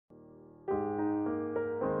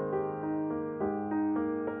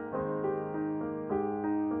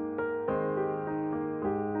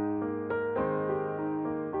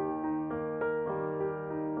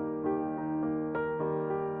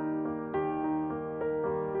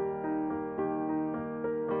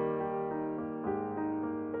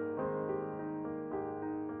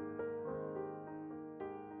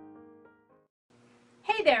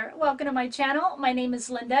Hey there, welcome to my channel. My name is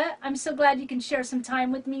Linda. I'm so glad you can share some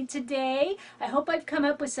time with me today. I hope I've come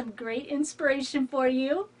up with some great inspiration for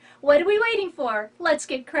you. What are we waiting for? Let's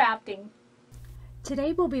get crafting.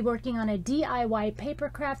 Today we'll be working on a DIY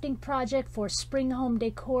paper crafting project for spring home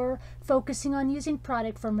decor, focusing on using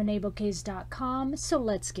product from Reneabouquets.com. So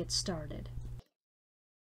let's get started.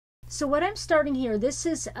 So what I'm starting here, this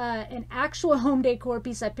is an actual home decor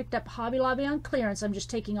piece I picked up Hobby Lobby on clearance. I'm just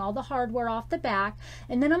taking all the hardware off the back,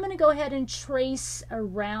 and then I'm going to go ahead and trace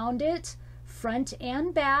around it, front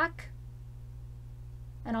and back.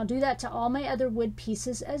 And I'll do that to all my other wood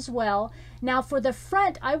pieces as well. Now for the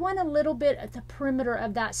front, I want a little bit at the perimeter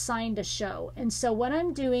of that sign to show. And so what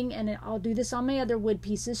I'm doing, and I'll do this on my other wood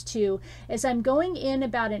pieces too, is I'm going in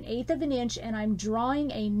about 1/8 of an inch and I'm drawing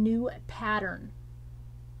a new pattern.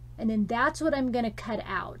 And then that's what I'm going to cut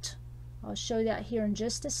out. I'll show you that here in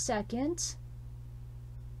just a second.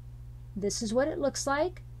 This is what it looks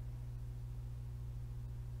like.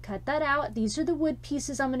 Cut that out. These are the wood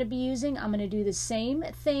pieces I'm going to be using. I'm going to do the same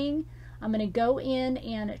thing. I'm going to go in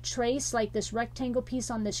and trace like this rectangle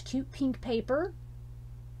piece on this cute pink paper.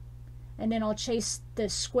 And then I'll chase the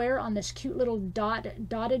square on this cute little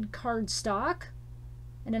dotted cardstock.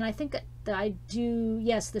 And then I think that I do,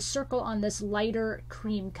 yes, the circle on this lighter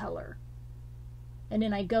cream color. And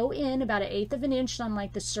then I go in about 1/8 of an inch on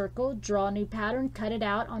like the circle, draw a new pattern, cut it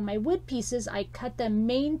out. On my wood pieces, I cut the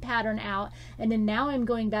main pattern out, and then now I'm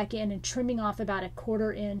going back in and trimming off about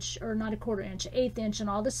 1/4 inch, or not 1/4 inch, 1/8 inch on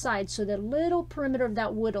all the sides so the little perimeter of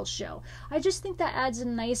that wood will show. I just think that adds a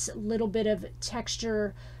nice little bit of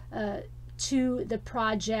texture to the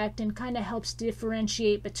project and kind of helps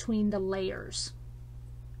differentiate between the layers.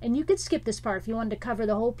 And you could skip this part if you wanted to cover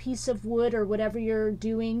the whole piece of wood or whatever you're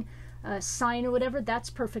doing, sign or whatever, that's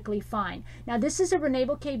perfectly fine. Now this is a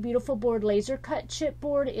Reneabouquets Beautiful Board laser cut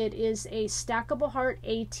chipboard. It is a stackable heart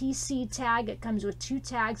ATC tag. It comes with 2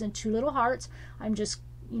 tags and 2 little hearts. I'm just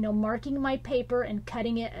marking my paper and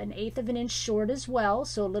cutting it 1/8 of an inch short as well,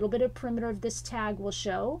 so a little bit of perimeter of this tag will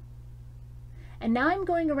show. And now I'm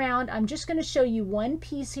going around, I'm just going to show you one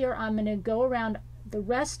piece here. I'm going to go around the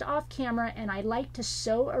rest off camera, and I like to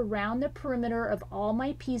sew around the perimeter of all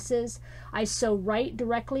my pieces. I sew right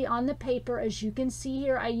directly on the paper. As you can see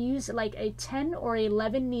here, I use like a 10 or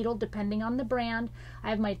 11 needle depending on the brand. I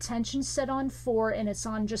have my tension set on 4, and it's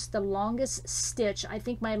on just the longest stitch. I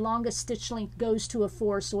think my longest stitch length goes to a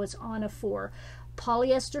 4, so it's on a 4.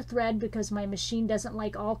 Polyester thread, because my machine doesn't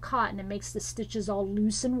like all cotton. It makes the stitches all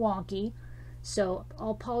loose and wonky. So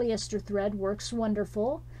all polyester thread works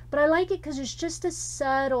wonderful. But I like it because it's just a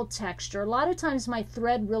subtle texture. A lot of times my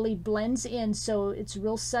thread really blends in, so it's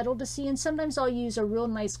real subtle to see, and sometimes I'll use a real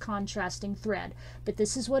nice contrasting thread. But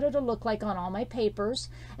this is what it'll look like on all my papers.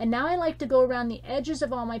 And now I like to go around the edges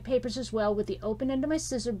of all my papers as well with the open end of my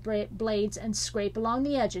scissor blades and scrape along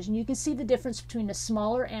the edges. And you can see the difference between the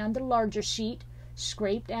smaller and the larger sheet,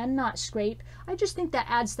 scraped and not scraped. I just think that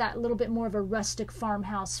adds that little bit more of a rustic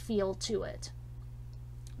farmhouse feel to it.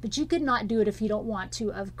 But you could not do it if you don't want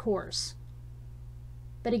to, of course.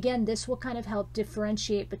 But again, this will kind of help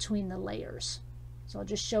differentiate between the layers. So I'll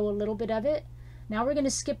just show a little bit of it. Now we're going to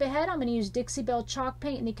skip ahead. I'm going to use Dixie Belle chalk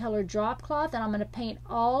paint in the color Drop Cloth, and I'm going to paint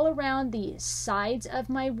all around the sides of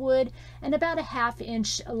my wood and about 1/2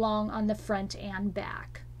 inch along on the front and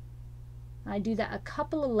back. I do that a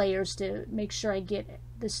couple of layers to make sure I get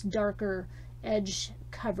this darker edge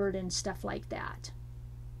covered and stuff like that.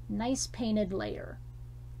 Nice painted layer.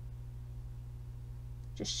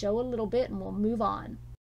 Just show a little bit and we'll move on.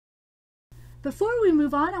 Before we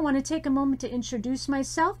move on, I want to take a moment to introduce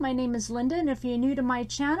myself. My name is Linda, and if you're new to my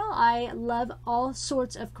channel, I love all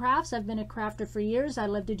sorts of crafts. I've been a crafter for years. I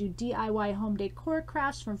love to do DIY home decor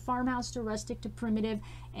crafts, from farmhouse to rustic to primitive,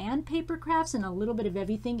 and paper crafts, and a little bit of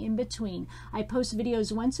everything in between. I post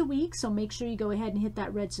videos once a week, so make sure you go ahead and hit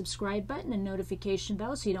that red subscribe button and notification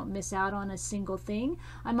bell so you don't miss out on a single thing.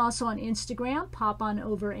 I'm also on Instagram. Pop on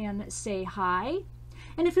over and say hi.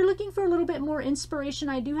 And if you're looking for a little bit more inspiration,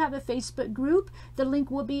 I do have a Facebook group. The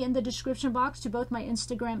link will be in the description box to both my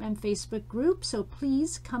Instagram and Facebook group, so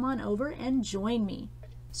please come on over and join me.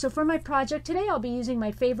 So for my project today, I'll be using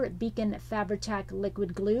my favorite Beacon Fabri-Tac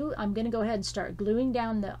liquid glue. I'm going to go ahead and start gluing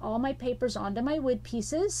down all my papers onto my wood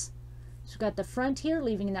pieces. So we've got the front here,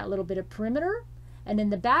 leaving that little bit of perimeter. And in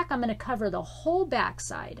the back, I'm going to cover the whole back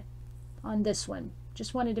side on this one.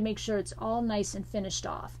 Just wanted to make sure it's all nice and finished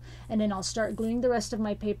off. And then I'll start gluing the rest of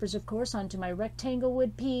my papers, of course, onto my rectangle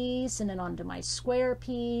wood piece, and then onto my square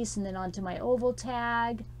piece, and then onto my oval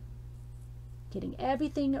tag. Getting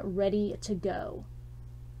everything ready to go.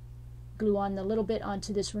 glue on the little bit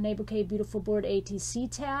onto this Reneabouquets Beautiful Board ATC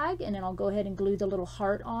tag, and then I'll go ahead and glue the little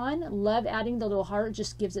heart on. Love adding the little heart,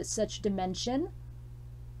 just gives it such dimension.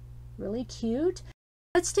 Really cute.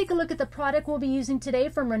 Let's take a look at the product we'll be using today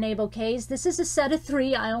from Reneabouquets. This is a set of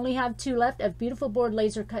 3. I only have 2 left of Beautiful Board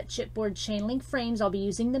laser cut chipboard chain link frames. I'll be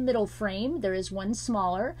using the middle frame. There is one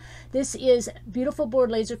smaller. This is Beautiful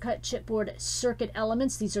Board laser cut chipboard circuit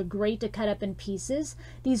elements. These are great to cut up in pieces.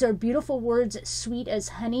 These are Beautiful Words Sweet as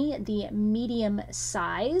Honey, the medium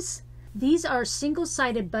size. These are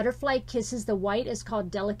single-sided butterfly kisses. The white is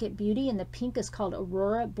called Delicate Beauty and the pink is called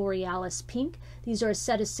Aurora Borealis Pink. These are a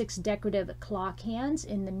set of 6 decorative clock hands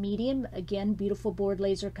in the medium. Again, Beautiful Board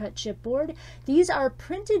laser cut chipboard. These are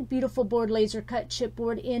printed Beautiful Board laser cut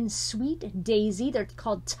chipboard in Sweet Daisy. They're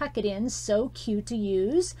called Tuck It In. So cute to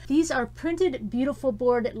use. These are printed Beautiful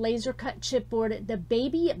Board laser cut chipboard, the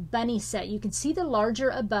Baby Bunny set. You can see the larger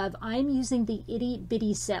above. I'm using the Itty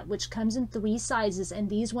Bitty set, which comes in 3 sizes, and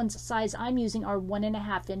these ones size I'm using are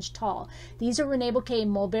 1.5 inch tall. These are Reneabouquets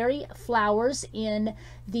mulberry flowers in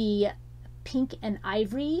the pink and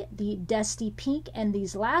ivory, the dusty pink, and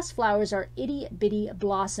these last flowers are itty bitty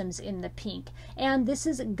blossoms in the pink. And this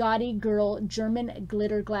is Gaudy Girl German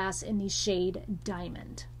glitter glass in the shade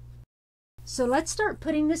Diamond. So let's start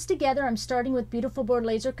putting this together. I'm starting with Beautiful Board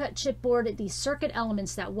laser cut chipboard, the circuit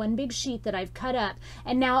elements, that one big sheet that I've cut up.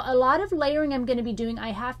 And now a lot of layering I'm going to be doing.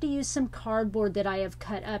 I have to use some cardboard that I have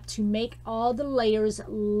cut up to make all the layers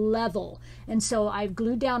level. And so I've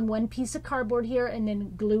glued down one piece of cardboard here and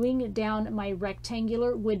then gluing down my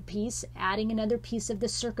rectangular wood piece, adding another piece of the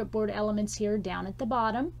circuit board elements here down at the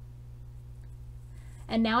bottom.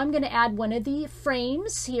 And now I'm going to add one of the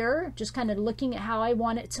frames here, just kind of looking at how I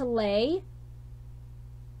want it to lay.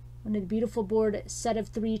 One of the Beautiful Board set of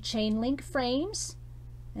 3 chain link frames,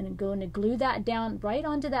 and I'm going to glue that down right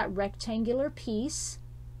onto that rectangular piece.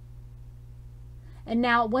 And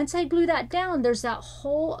now once I glue that down, there's that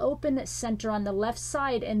whole open center on the left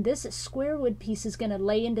side, and this square wood piece is going to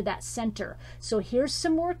lay into that center. So here's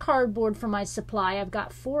some more cardboard for my supply. I've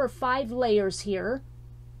got 4 or 5 layers here.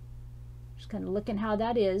 Just kind of looking how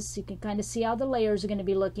that is. So you can kind of see how the layers are going to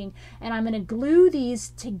be looking. And I'm going to glue these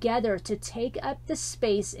together to take up the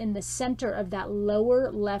space in the center of that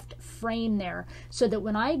lower left frame there, so that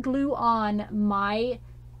when I glue on my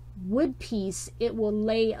wood piece, it will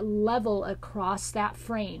lay level across that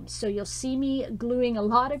frame. So you'll see me gluing a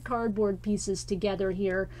lot of cardboard pieces together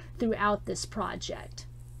here throughout this project.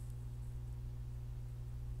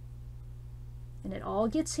 And it all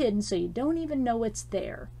gets hidden so you don't even know it's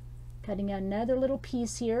there. Cutting another little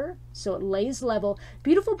piece here so it lays level.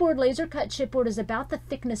 Beautiful Board laser cut chipboard is about the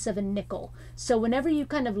thickness of a nickel. So whenever you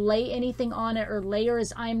kind of lay anything on it or layer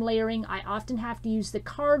as I'm layering, I often have to use the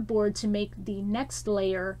cardboard to make the next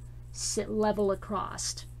layer sit level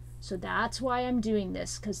across. So that's why I'm doing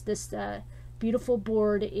this, because this Beautiful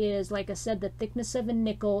Board is, like I said, the thickness of a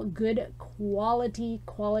nickel, good quality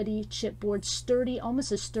chipboard, sturdy,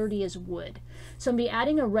 almost as sturdy as wood. So I'm going to be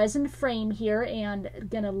adding a resin frame here and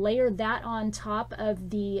going to layer that on top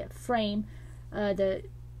of the frame, the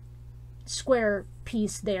square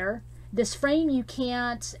piece there. This frame you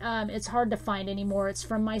can't, it's hard to find anymore. It's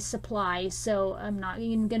from my supply, so I'm not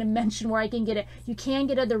even going to mention where I can get it. You can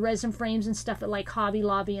get other resin frames and stuff at like Hobby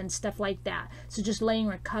Lobby and stuff like that. So just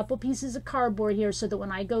laying a couple pieces of cardboard here so that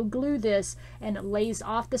when I go glue this and it lays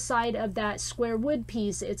off the side of that square wood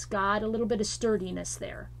piece, it's got a little bit of sturdiness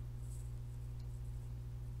there.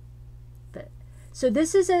 So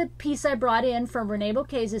this is a piece I brought in from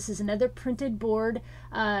Reneabouquets. This is another printed board,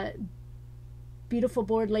 Beautiful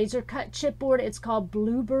Board laser cut chipboard. It's called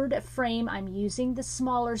Bluebird Frame. I'm using the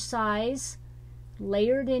smaller size,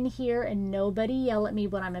 layered in here, and nobody yell at me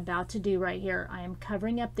what I'm about to do right here. I am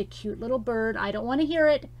covering up the cute little bird. I don't want to hear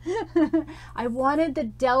it. I wanted the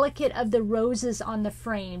delicate of the roses on the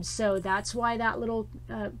frame, so that's why that little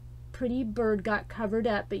pretty bird got covered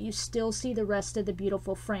up, but you still see the rest of the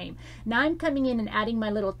beautiful frame. Now I'm coming in and adding my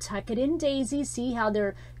little Tuck It In daisies. See how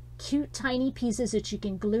they're cute tiny pieces that you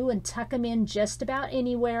can glue and tuck them in just about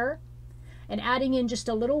anywhere, and adding in just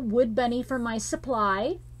a little wood bunny for my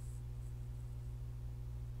supply.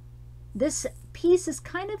 This piece is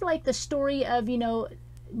kind of like the story of, you know,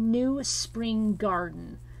 new spring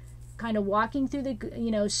garden, kind of walking through the, you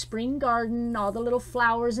know, spring garden, all the little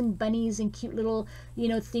flowers and bunnies and cute little, you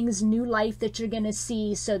know, things, new life that you're going to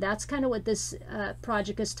see. So that's kind of what this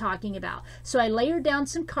project is talking about. So I layered down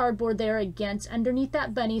some cardboard there underneath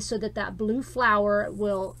that bunny so that that blue flower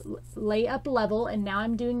will lay up level. And now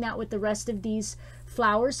I'm doing that with the rest of these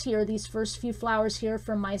flowers here, these first few flowers here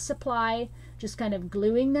from my supply, just kind of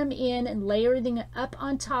gluing them in and layering them up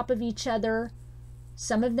on top of each other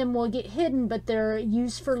Some of them will get hidden, but they're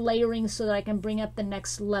used for layering so that I can bring up the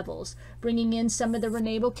next levels. Bringing in some of the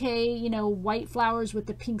Reneabouquets, white flowers with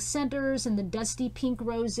the pink centers and the dusty pink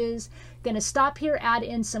roses. Gonna stop here, add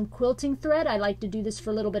in some quilting thread. I like to do this for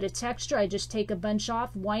a little bit of texture. I just take a bunch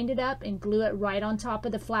off, wind it up, and glue it right on top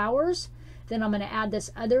of the flowers. Then I'm gonna add this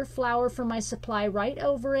other flower from my supply right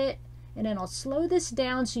over it, and then I'll slow this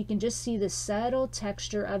down so you can just see the subtle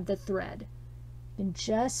texture of the thread. You can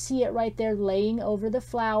just see it right there laying over the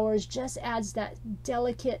flowers. Just adds that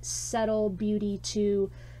delicate, subtle beauty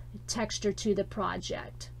to texture to the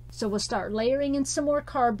project. So we'll start layering in some more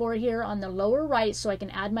cardboard here on the lower right so I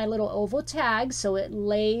can add my little oval tag so it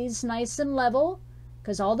lays nice and level,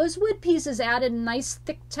 because all those wood pieces added a nice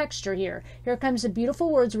thick texture here. Here comes the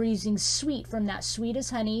beautiful words. We're using sweet from that Sweet as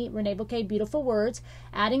Honey Reneabouquet Beautiful Words.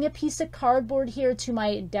 Adding a piece of cardboard here to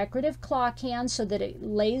my decorative clock hand so that it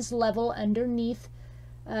lays level underneath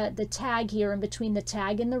the tag here, in between the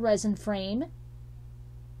tag and the resin frame.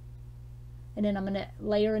 And then I'm going to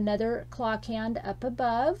layer another clock hand up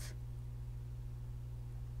above.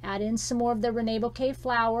 Add in some more of the Reneabouquet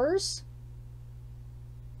flowers.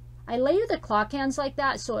 I layer the clock hands like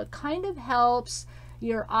that so it kind of helps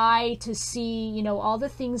your eye to see, all the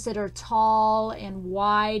things that are tall and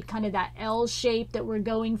wide, kind of that L shape that we're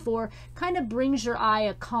going for, kind of brings your eye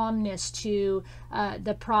a calmness to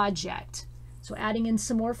the project. So adding in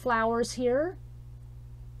some more flowers here.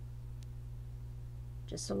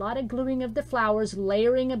 Just a lot of gluing of the flowers,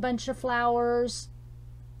 layering a bunch of flowers.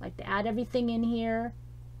 Like to add everything in here.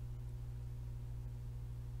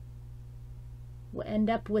 We'll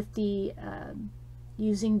end up with the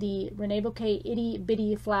using the Reneabouquet itty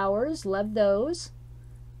bitty flowers. Love those.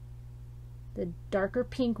 The darker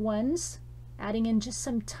pink ones. Adding in just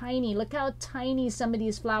some tiny, look how tiny some of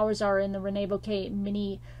these flowers are in the Reneabouquet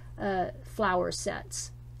mini flower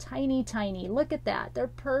sets. Tiny, tiny. Look at that. They're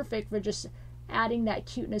perfect for just adding that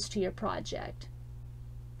cuteness to your project.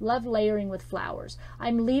 Love layering with flowers.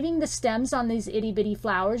 I'm leaving the stems on these itty bitty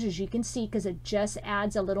flowers, as you can see, because it just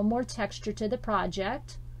adds a little more texture to the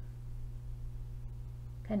project.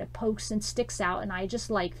 Kind of pokes and sticks out, and I just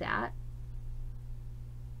like that.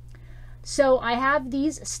 So I have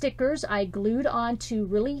these stickers I glued onto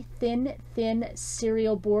really thin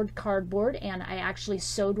cereal board cardboard, and I actually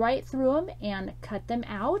sewed right through them and cut them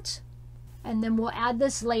out. And then we'll add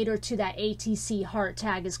this later to that ATC heart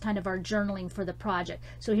tag as kind of our journaling for the project.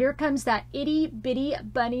 So here comes that itty bitty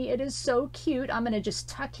bunny. It is so cute. I'm going to just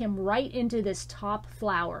tuck him right into this top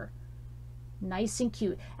flower. Nice and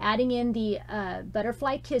cute. Adding in the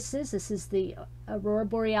butterfly kisses. This is the Aurora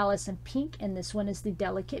Borealis in pink, and this one is the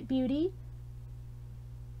Delicate Beauty.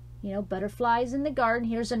 Butterflies in the garden.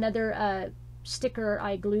 Here's another sticker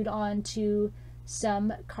I glued on to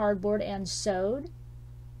some cardboard and sewed.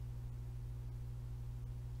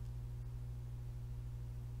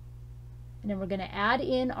 And then we're going to add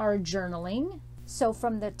in our journaling. So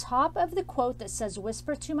from the top of the quote that says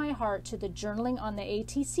 "Whisper to my heart" to the journaling on the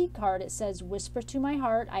ATC card, it says, "Whisper to my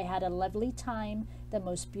heart, I had a lovely time, the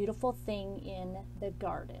most beautiful thing in the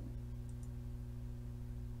garden."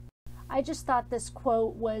 I just thought this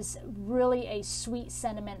quote was really a sweet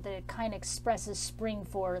sentiment that it kind of expresses spring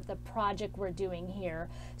for the project we're doing here.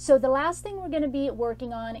 So the last thing we're going to be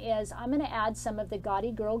working on is I'm going to add some of the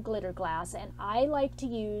Gaudy Girl glitter glass, and I like to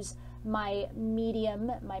use my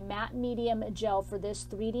matte medium gel for this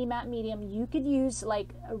 3D matte medium. You could use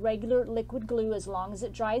like a regular liquid glue as long as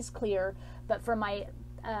it dries clear, but for my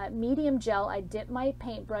medium gel, I dip my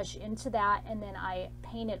paintbrush into that, and then I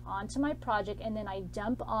paint it onto my project, and then I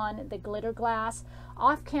dump on the glitter glass.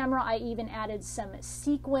 Off camera, I even added some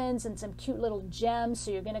sequins and some cute little gems, so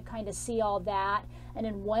you're going to kind of see all that. And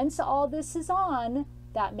then once all this is on,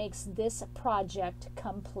 that makes this project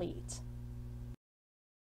complete.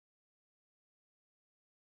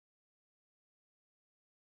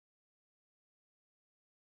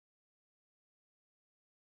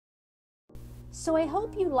 So I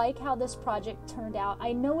hope you like how this project turned out.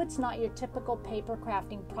 I know it's not your typical paper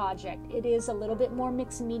crafting project. It is a little bit more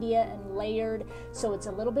mixed media and layered, so it's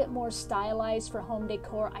a little bit more stylized for home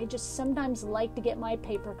decor. I just sometimes like to get my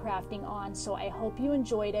paper crafting on, so I hope you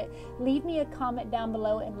enjoyed it. Leave me a comment down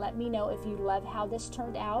below and let me know if you love how this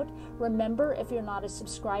turned out. Remember, if you're not a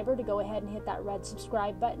subscriber, to go ahead and hit that red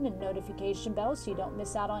subscribe button and notification bell so you don't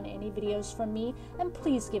miss out on any videos from me. And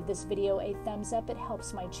please give this video a thumbs up. It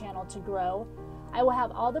helps my channel to grow. I will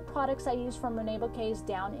have all the products I use from Reneabouquets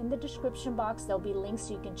down in the description box. There'll be links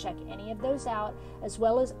so you can check any of those out, as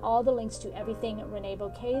well as all the links to everything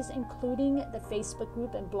Reneabouquets, including the Facebook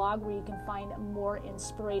group and blog where you can find more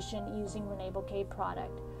inspiration using Reneabouquet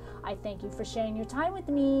product. I thank you for sharing your time with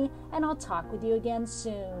me, and I'll talk with you again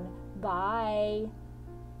soon. Bye.